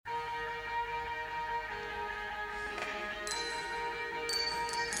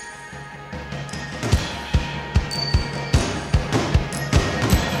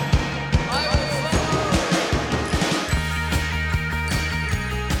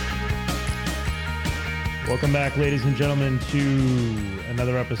Welcome back, ladies and gentlemen, to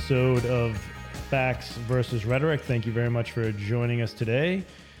another episode of Facts versus Rhetoric. Thank you very much for joining us today.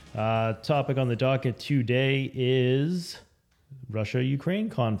 Topic on the docket today is Russia-Ukraine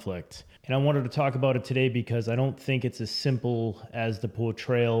conflict. And I wanted to talk about it today because I don't think it's as simple as the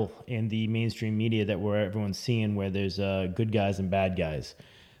portrayal in the mainstream media that everyone's seeing, where there's good guys and bad guys.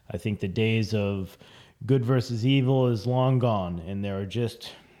 I think the days of good versus evil is long gone, and there are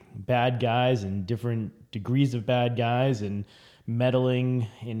just bad guys and different degrees of bad guys and meddling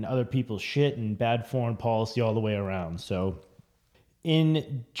in other people's shit and bad foreign policy all the way around. So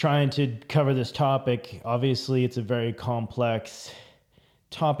in trying to cover this topic, obviously it's a very complex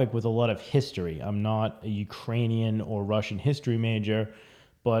topic with a lot of history. I'm not a Ukrainian or Russian history major,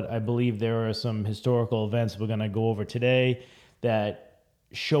 but I believe there are some historical events we're going to go over today that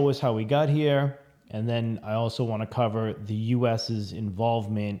show us how we got here. And then I also want to cover the U.S.'s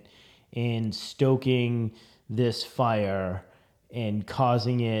involvement in stoking this fire and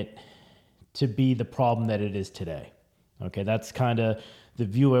causing it to be the problem that it is today. Okay, that's kind of the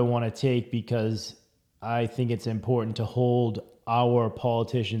view I want to take, because I think it's important to hold our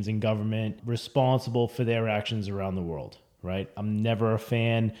politicians and government responsible for their actions around the world, right? I'm never a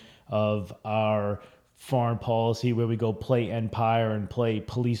fan of our foreign policy where we go play empire and play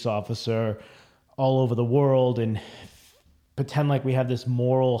police officer all over the world and pretend like we have this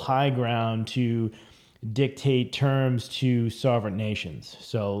moral high ground to dictate terms to sovereign nations.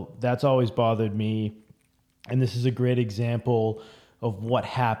 So that's always bothered me. And this is a great example of what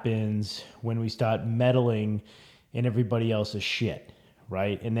happens when we start meddling in everybody else's shit,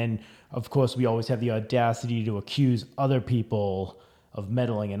 right? And then, of course, we always have the audacity to accuse other people of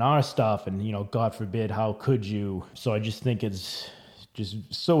meddling in our stuff. And, you know, God forbid, how could you? So I just think it's just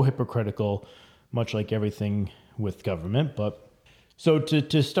so hypocritical, much like everything with government. But so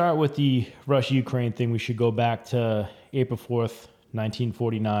to start with the Russia-Ukraine thing, we should go back to April 4th,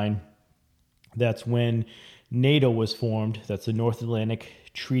 1949. That's when NATO was formed. That's the North Atlantic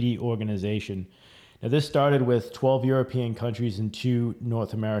Treaty Organization. Now, this started with 12 European countries and 2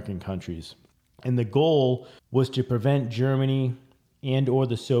 North American countries. And the goal was to prevent Germany and or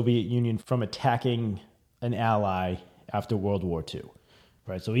the Soviet Union from attacking an ally after World War II.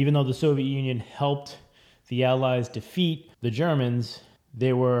 Right? So even though the Soviet Union helped the Allies defeat the Germans,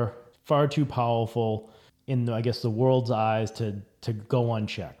 they were far too powerful in, the world's eyes to go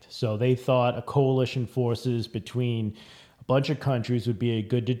unchecked. So they thought a coalition forces between a bunch of countries would be a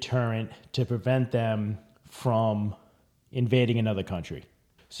good deterrent to prevent them from invading another country.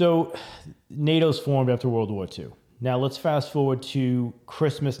 So NATO's formed after World War II. Now let's fast forward to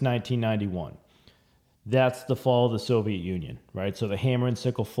Christmas 1991. That's the fall of the Soviet Union, right? So the hammer and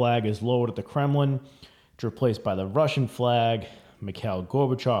sickle flag is lowered at the Kremlin. It's replaced by the Russian flag. Mikhail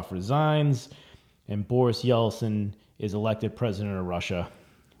Gorbachev resigns, and Boris Yeltsin is elected president of Russia,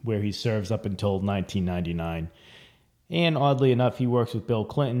 where he serves up until 1999. And oddly enough, he works with Bill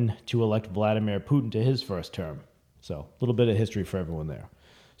Clinton to elect Vladimir Putin to his first term. So a little bit of history for everyone there.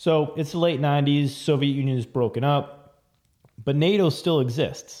 So it's the late 90s. Soviet Union is broken up, but NATO still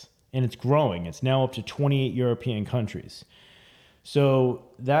exists. And it's growing. It's now up to 28 European countries. So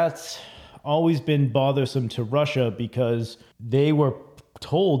that's always been bothersome to Russia, because they were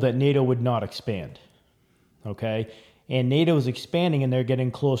told that NATO would not expand. Okay? And NATO is expanding, and they're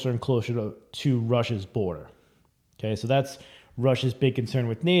getting closer and closer to Russia's border. Okay? So that's Russia's big concern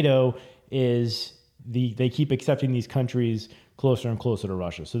with NATO, is they keep accepting these countries closer and closer to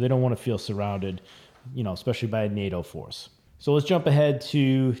Russia. So they don't want to feel surrounded, especially by a NATO force. So let's jump ahead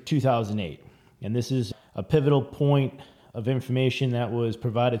to 2008. And this is a pivotal point of information that was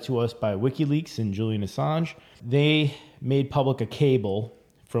provided to us by WikiLeaks and Julian Assange. They made public a cable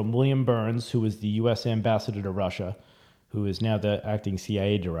from William Burns, who was the U.S. ambassador to Russia, who is now the acting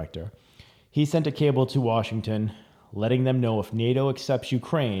CIA director. He sent a cable to Washington letting them know if NATO accepts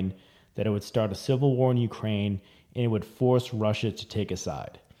Ukraine, that it would start a civil war in Ukraine and it would force Russia to take a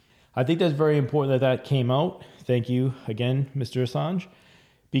side. I think that's very important that came out. Thank you again, Mr. Assange,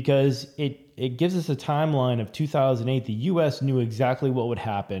 because it gives us a timeline of 2008. The U.S. knew exactly what would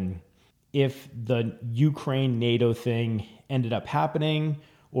happen if the Ukraine NATO thing ended up happening,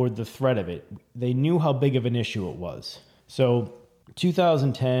 or the threat of it. They knew how big of an issue it was. So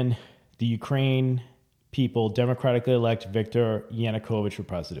 2010, the Ukraine people democratically elect Viktor Yanukovych for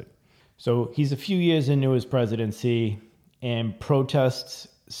president. So he's a few years into his presidency, and protests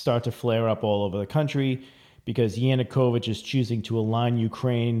start to flare up all over the country because Yanukovych is choosing to align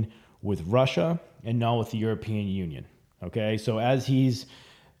Ukraine with Russia and not with the European Union. Okay, so as he's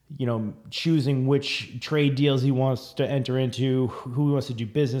choosing which trade deals he wants to enter into, who he wants to do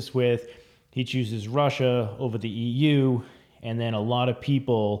business with, He chooses Russia over the EU, and then a lot of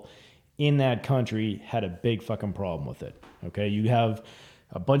people in that country had a big fucking problem with it. Okay, you have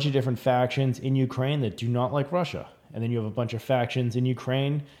a bunch of different factions in Ukraine that do not like Russia, and then you have a bunch of factions in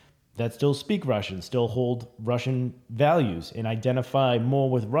Ukraine that still speak Russian, still hold Russian values, and identify more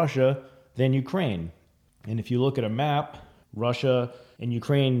with Russia than Ukraine. And if you look at a map, Russia and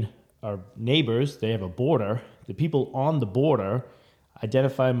Ukraine are neighbors. They have a border. The people on the border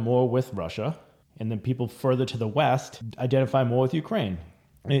identify more with Russia, and then people further to the west identify more with Ukraine.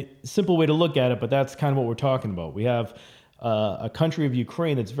 A simple way to look at it, but that's kind of what we're talking about. We have a country of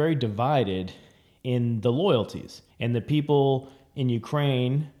Ukraine that's very divided in the loyalties, and the people in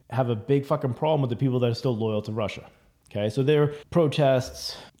Ukraine have a big fucking problem with the people that are still loyal to Russia. Okay, so there are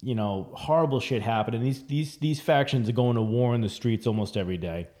protests, horrible shit happen, and these factions are going to war in the streets almost every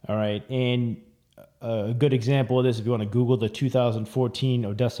day. All right, and a good example of this, if you want to Google the 2014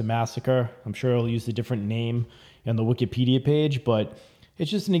 Odessa massacre, I'm sure I'll use a different name on the Wikipedia page, but it's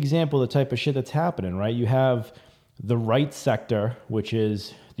just an example of the type of shit that's happening, right? You have the right sector, which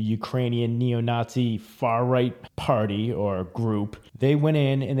is the Ukrainian neo-Nazi far-right party or group. They went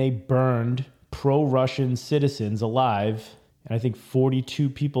in and they burned pro-Russian citizens alive, and I think 42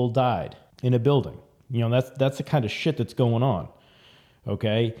 people died in a building. That's the kind of shit that's going on,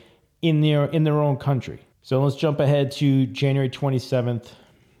 okay, in their own country. So let's jump ahead to January 27th,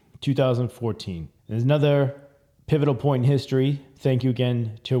 2014. There's another pivotal point in history. Thank you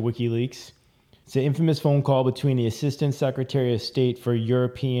again to WikiLeaks. It's an infamous phone call between the Assistant Secretary of State for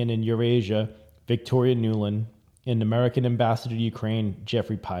European and Eurasia, Victoria Nuland, and American Ambassador to Ukraine,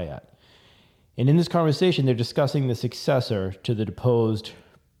 Jeffrey Pyatt. And in this conversation, they're discussing the successor to the deposed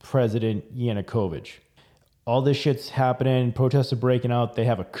President Yanukovych. All this shit's happening, protests are breaking out, they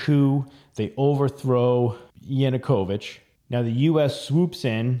have a coup, they overthrow Yanukovych. Now the U.S. swoops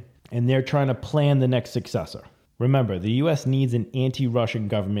in, and they're trying to plan the next successor. Remember, the U.S. needs an anti-Russian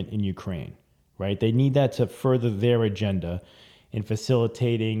government in Ukraine, right? They need that to further their agenda in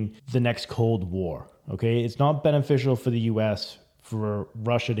facilitating the next Cold War, okay? It's not beneficial for the U.S. for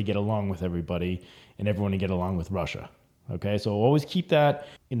Russia to get along with everybody and everyone to get along with Russia, okay? So always keep that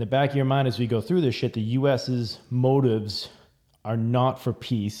in the back of your mind as we go through this shit. The U.S.'s motives are not for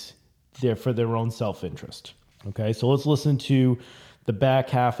peace. They're for their own self-interest, okay? So let's listen to the back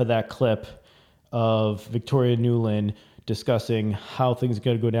half of that clip of Victoria Nuland discussing how things are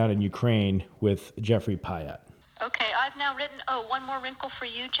going to go down in Ukraine with Jeffrey Pyatt. Okay, I've now written, one more wrinkle for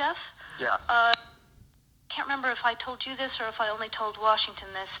you, Jeff. Yeah. Can't remember if I told you this or if I only told Washington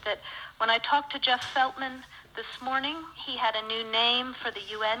this, that when I talked to Jeff Feltman this morning, he had a new name for the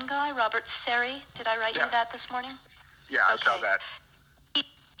UN guy, Robert Seri. Did I write you that this morning? Yeah, I saw that.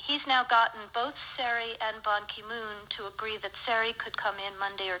 He's now gotten both Seri and Ban Ki-moon to agree that Seri could come in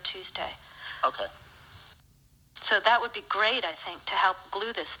Monday or Tuesday. Okay. So that would be great, I think, to help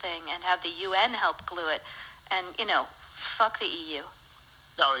glue this thing and have the UN help glue it. And, fuck the EU.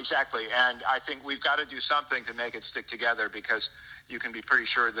 No, exactly. And I think we've got to do something to make it stick together, because you can be pretty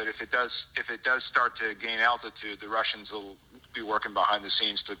sure that if it does start to gain altitude, the Russians will be working behind the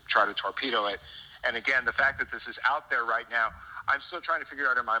scenes to try to torpedo it. And again, the fact that this is out there right now, I'm still trying to figure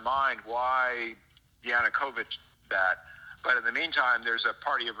out in my mind why Yanukovych that. But in the meantime, there's a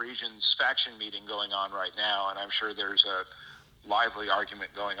Party of Regions faction meeting going on right now, and I'm sure there's a lively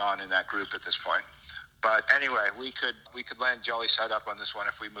argument going on in that group at this point. But anyway, we could land Jolly side up on this one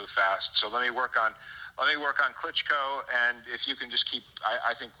if we move fast. So let me work on Klitschko, and if you can just keep,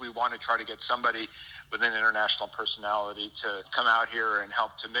 I think we want to try to get somebody with an international personality to come out here and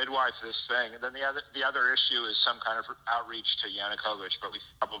help to midwife this thing. And then the other issue is some kind of outreach to Yanukovych, but we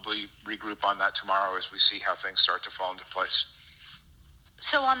probably regroup on that tomorrow as we see how things start to fall into place.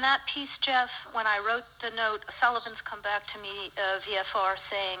 So on that piece, Jeff, when I wrote the note, Sullivan's come back to me, VFR,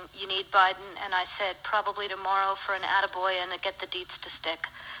 saying you need Biden, and I said probably tomorrow for an attaboy and to get the deets to stick.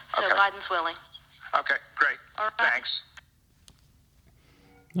 So okay. Biden's willing. Okay, great. All right. Thanks.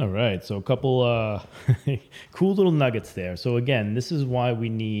 All right, so a couple cool little nuggets there. So again, this is why we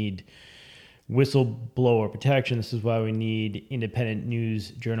need whistleblower protection. This is why we need independent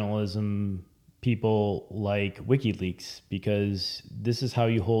news journalism, people like WikiLeaks, because this is how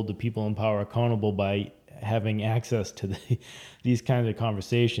you hold the people in power accountable, by having access to these kinds of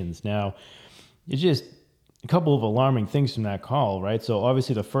conversations. Now, it's just a couple of alarming things from that call, right? So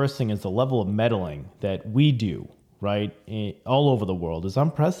obviously the first thing is the level of meddling that we do, right, all over the world is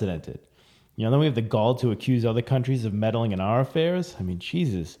unprecedented. Then we have the gall to accuse other countries of meddling in our affairs. I mean,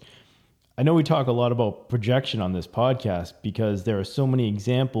 Jesus. I know we talk a lot about projection on this podcast because there are so many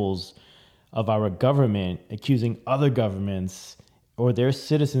examples of our government accusing other governments or their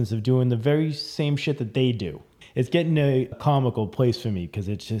citizens of doing the very same shit that they do. It's getting a comical place for me because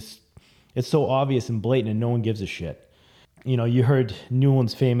it's so obvious and blatant and no one gives a shit. You know, you heard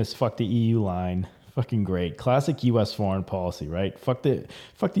Newland's famous "fuck the EU" line. Fucking great. Classic U.S. foreign policy, right? Fuck the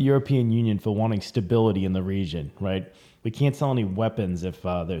European Union for wanting stability in the region, right? We can't sell any weapons if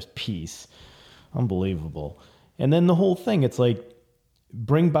there's peace. Unbelievable. And then the whole thing, it's like,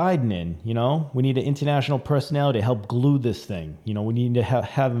 bring Biden in, you know? We need an international personnel to help glue this thing. You know, we need to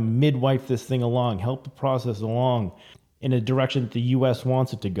have him midwife this thing along, help the process along in a direction that the U.S.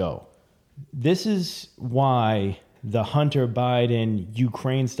 wants it to go. This is why the Hunter Biden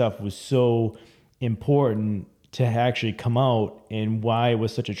Ukraine stuff was so important to actually come out, and why it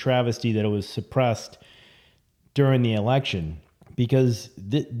was such a travesty that it was suppressed during the election. Because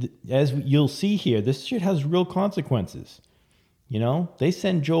as you'll see here, this shit has real consequences. You know, they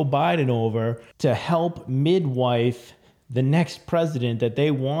send Joe Biden over to help midwife the next president that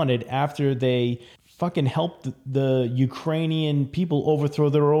they wanted after they fucking helped the Ukrainian people overthrow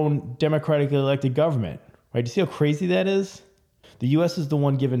their own democratically elected government. Right? Do you see how crazy that is? The U.S. is the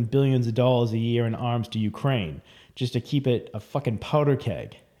one giving billions of dollars a year in arms to Ukraine just to keep it a fucking powder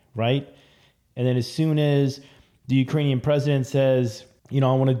keg, right? And then as soon as the Ukrainian president says, you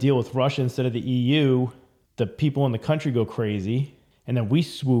know, I want to deal with Russia instead of the EU, the people in the country go crazy, and then we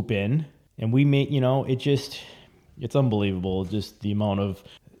swoop in and we make, you know, it's unbelievable, just the amount of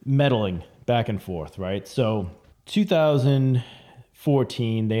meddling back and forth, right? So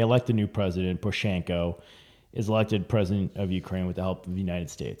 2014, they elect a new president, Poroshenko is elected president of Ukraine with the help of the United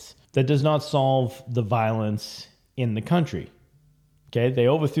States. That does not solve the violence in the country. Okay, they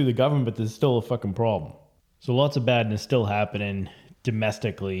overthrew the government, but there's still a fucking problem. So lots of badness still happening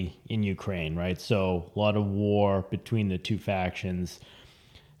domestically in Ukraine, right? So a lot of war between the two factions.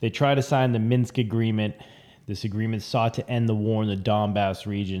 They try to sign the Minsk agreement. This agreement sought to end the war in the Donbass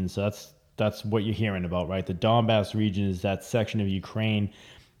region. So that's what you're hearing about, right? The Donbass region is that section of Ukraine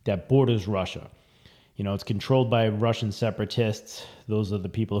that borders Russia. You know, it's controlled by Russian separatists. Those are the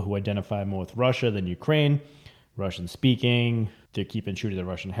people who identify more with Russia than Ukraine. Russian speaking. They're keeping true to their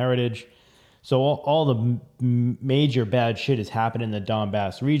Russian heritage. So all the major bad shit is happening in the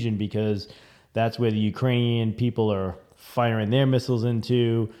Donbass region because that's where the Ukrainian people are firing their missiles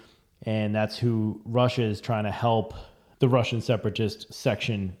into, and that's who Russia is trying to help, the Russian separatist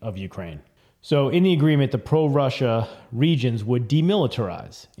section of Ukraine. So in the agreement, the pro-Russia regions would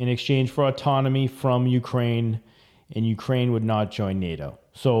demilitarize in exchange for autonomy from Ukraine, and Ukraine would not join NATO.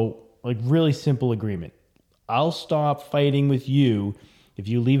 So, like, really simple agreement. I'll stop fighting with you if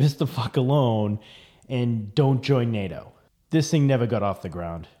you leave us the fuck alone and don't join NATO. This thing never got off the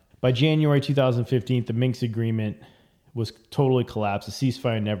ground. By January 2015, the Minsk agreement was totally collapsed. The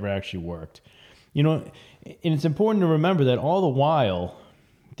ceasefire never actually worked. You know, and it's important to remember that all the while,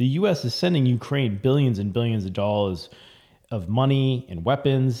 the U.S. is sending Ukraine billions and billions of dollars of money and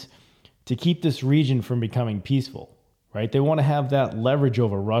weapons to keep this region from becoming peaceful, right? They want to have that leverage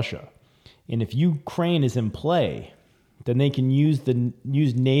over Russia. And if Ukraine is in play, then they can use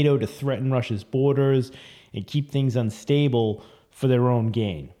NATO to threaten Russia's borders and keep things unstable for their own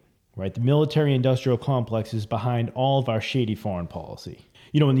gain, right? The military-industrial complex is behind all of our shady foreign policy.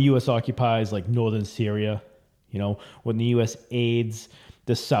 You know, when the U.S. occupies, like, northern Syria, you know, when the U.S. aids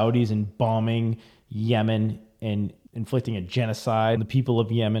the Saudis in bombing Yemen and inflicting a genocide on the people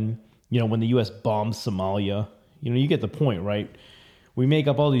of Yemen, you know, when the U.S. bombs Somalia, you know, you get the point, right? We make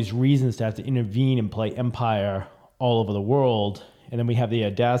up all these reasons to have to intervene and play empire all over the world, and then we have the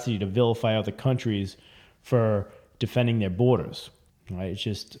audacity to vilify other countries for defending their borders, right? It's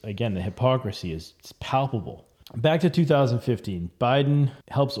just, again, the hypocrisy is palpable. Back to 2015, Biden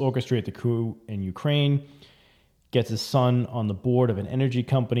helps orchestrate the coup in Ukraine, gets his son on the board of an energy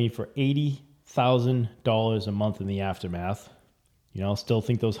company for $80,000 a month in the aftermath. You know, still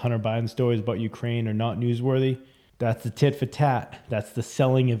think those Hunter Biden stories about Ukraine are not newsworthy. That's the tit for tat. That's the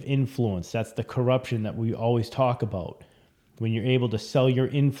selling of influence. That's the corruption that we always talk about. When you're able to sell your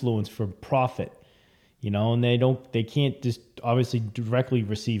influence for profit, you know, and they can't just obviously directly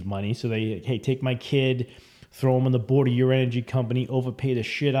receive money. So they, hey, take my kid, throw him on the board of your energy company, overpay the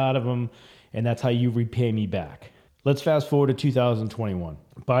shit out of him, and that's how you repay me back. Let's fast forward to 2021.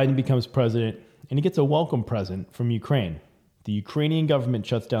 Biden becomes president, and he gets a welcome present from Ukraine. The Ukrainian government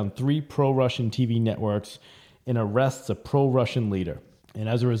shuts down 3 pro-Russian TV networks and arrests a pro-Russian leader. And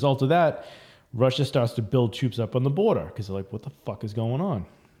as a result of that, Russia starts to build troops up on the border because they're like, what the fuck is going on?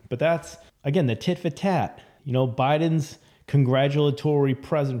 But that's, again, the tit for tat. You know, Biden's congratulatory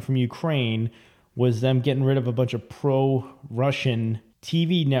present from Ukraine was them getting rid of a bunch of pro-Russian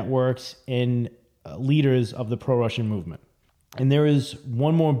TV networks and leaders of the pro-Russian movement. And there is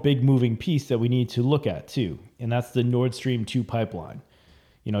one more big moving piece that we need to look at too, and that's the Nord Stream 2 pipeline.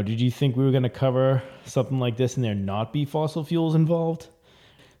 Did you think we were going to cover something like this and there not be fossil fuels involved?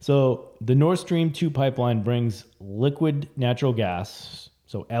 So the Nord Stream 2 pipeline brings liquid natural gas,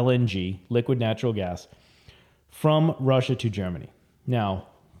 so LNG, liquid natural gas, from Russia to Germany. Now,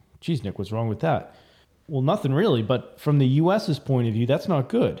 geez, Nick, what's wrong with that? Well, nothing really, but from the U.S.'s point of view, that's not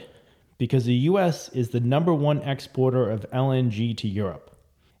good because the U.S. is the number one exporter of LNG to Europe.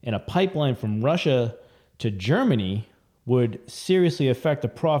 And a pipeline from Russia to Germany would seriously affect the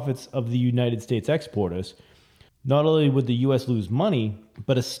profits of the United States exporters. Not only would the U.S. lose money,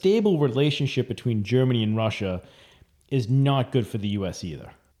 but a stable relationship between Germany and Russia is not good for the U.S.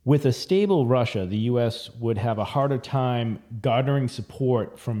 either. With a stable Russia, the U.S. would have a harder time garnering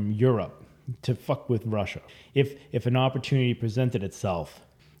support from Europe to fuck with Russia. If an opportunity presented itself,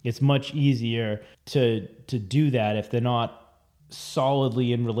 it's much easier to do that if they're not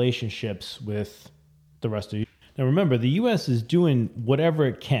solidly in relationships with the rest of Europe. Now remember, the U.S. is doing whatever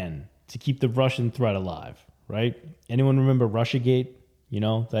it can to keep the Russian threat alive, right? Anyone remember Russiagate?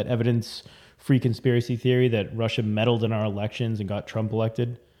 That evidence-free conspiracy theory that Russia meddled in our elections and got Trump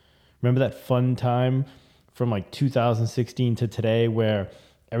elected? Remember that fun time from like 2016 to today where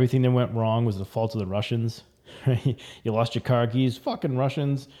everything that went wrong was the fault of the Russians? Right? You lost your car keys, fucking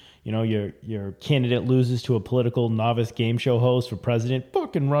Russians. Your candidate loses to a political novice game show host for president,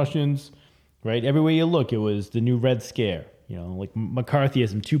 fucking Russians. Right? Everywhere you look, it was the new Red Scare, like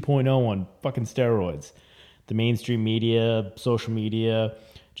McCarthyism 2.0 on fucking steroids. The mainstream media, social media,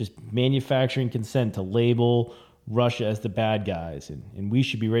 just manufacturing consent to label Russia as the bad guys. And we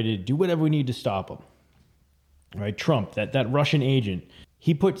should be ready to do whatever we need to stop them. Right? Trump, that Russian agent,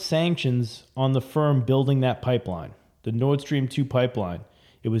 he put sanctions on the firm building that pipeline, the Nord Stream 2 pipeline.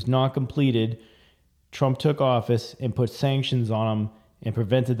 It was not completed. Trump took office and put sanctions on them and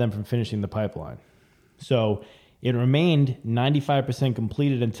prevented them from finishing the pipeline. So it remained 95%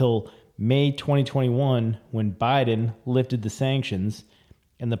 completed until May 2021 when Biden lifted the sanctions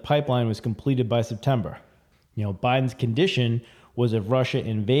and the pipeline was completed by September. Biden's condition was if Russia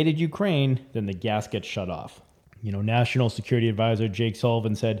invaded Ukraine, then the gas gets shut off. National Security Advisor Jake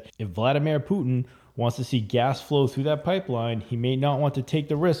Sullivan said, if Vladimir Putin wants to see gas flow through that pipeline, he may not want to take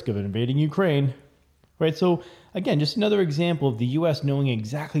the risk of invading Ukraine. Right? So again, just another example of the U.S. knowing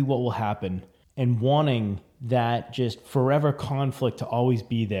exactly what will happen and wanting that just forever conflict to always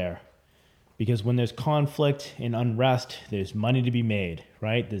be there. Because when there's conflict and unrest, there's money to be made,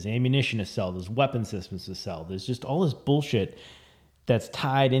 right? There's ammunition to sell, there's weapon systems to sell. There's just all this bullshit that's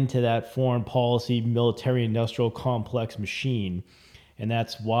tied into that foreign policy, military industrial complex machine. And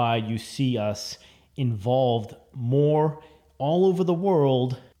that's why you see us involved more all over the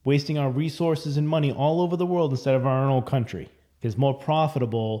world, wasting our resources and money all over the world instead of our own country. It's more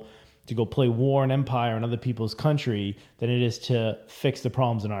profitable to go play war and empire in other people's country than it is to fix the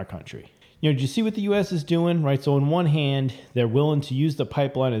problems in our country. Did you see what the U.S. is doing, right? So on one hand, they're willing to use the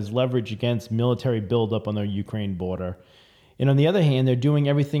pipeline as leverage against military buildup on their Ukraine border. And on the other hand, they're doing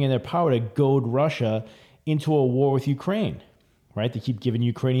everything in their power to goad Russia into a war with Ukraine, right? They keep giving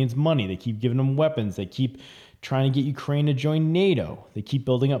Ukrainians money. They keep giving them weapons. They keep trying to get Ukraine to join NATO. They keep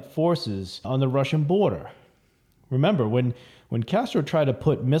building up forces on the Russian border. Remember, when Castro tried to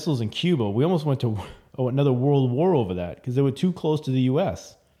put missiles in Cuba, we almost went to another world war over that because they were too close to the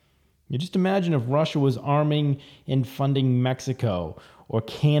U.S. You just imagine if Russia was arming and funding Mexico or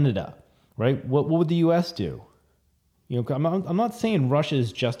Canada, right? What would the U.S. do? I'm not saying Russia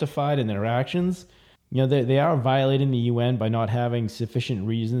is justified in their actions. They are violating the UN by not having sufficient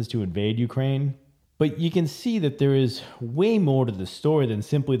reasons to invade Ukraine. But you can see that there is way more to the story than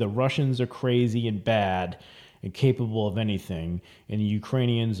simply the Russians are crazy and bad and capable of anything, and the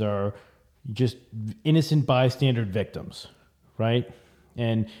Ukrainians are just innocent bystander victims, right?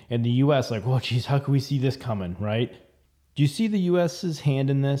 And the U.S. like, well, geez, how can we see this coming, right? Do you see the U.S.'s hand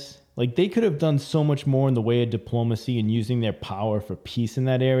in this? Like, they could have done so much more in the way of diplomacy and using their power for peace in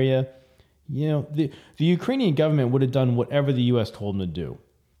that area. The Ukrainian government would have done whatever the U.S. told them to do.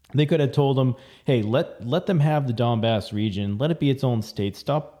 They could have told them, hey, let them have the Donbass region. Let it be its own state.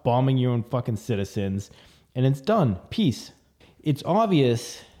 Stop bombing your own fucking citizens. And it's done. Peace. It's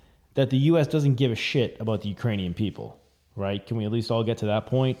obvious that the U.S. doesn't give a shit about the Ukrainian people. Right? Can we at least all get to that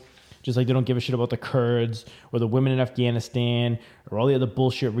point? Just like they don't give a shit about the Kurds or the women in Afghanistan or all the other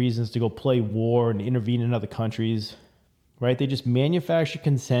bullshit reasons to go play war and intervene in other countries. Right? They just manufacture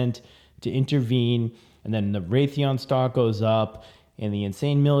consent to intervene, and then the Raytheon stock goes up and the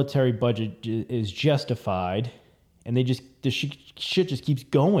insane military budget is justified, and the shit just keeps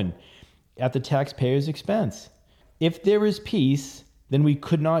going at the taxpayer's expense. If there is peace, then we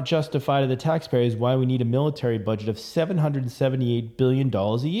could not justify to the taxpayers why we need a military budget of $778 billion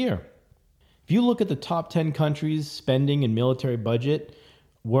a year. If you look at the top 10 countries' spending and military budget,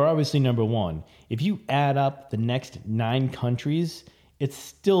 we're obviously number one. If you add up the next 9 countries, it's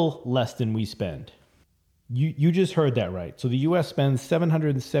still less than we spend. You just heard that right. So the U.S. spends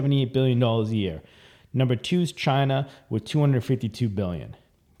 $778 billion a year. Number 2 is China with $252 billion.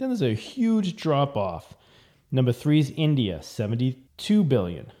 Then there's a huge drop-off. Number 3 is India, $72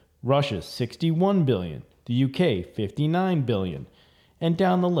 billion. Russia, $61 billion. The UK, $59 billion. And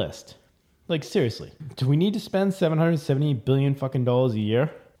down the list. Like, seriously, do we need to spend $778 billion fucking dollars a year?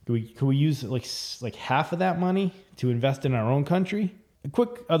 Could we use like half of that money to invest in our own country? A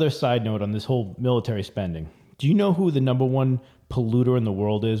quick other side note on this whole military spending. Do you know who the number one polluter in the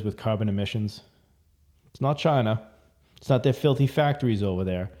world is with carbon emissions? It's not China. It's not their filthy factories over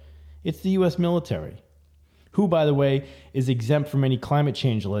there. It's the U.S. military, who, by the way, is exempt from any climate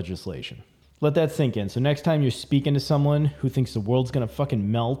change legislation. Let that sink in. So next time you're speaking to someone who thinks the world's going to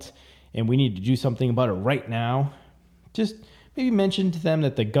fucking melt and we need to do something about it right now, just maybe mention to them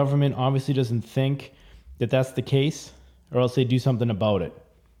that the government obviously doesn't think that that's the case, or else they do something about it,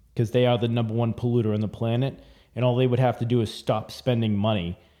 because they are the number one polluter on the planet, and all they would have to do is stop spending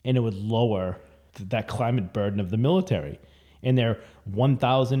money, and it would lower that climate burden of the military and their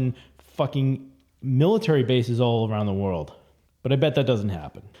 1,000 fucking military bases all around the world. But I bet that doesn't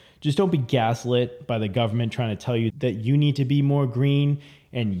happen. Just don't be gaslit by the government trying to tell you that you need to be more green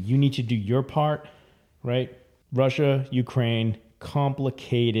and you need to do your part, right? Russia, Ukraine,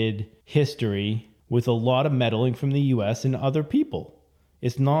 complicated history with a lot of meddling from the US and other people.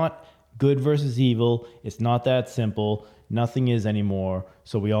 It's not good versus evil. It's not that simple. Nothing is anymore.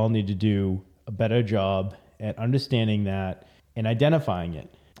 So we all need to do a better job at understanding that and identifying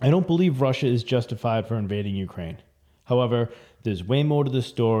it. I don't believe Russia is justified for invading Ukraine. However, there's way more to the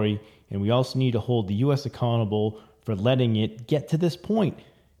story, and we also need to hold the US accountable for letting it get to this point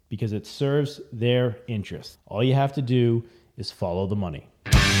because it serves their interests. All you have to do is follow the money.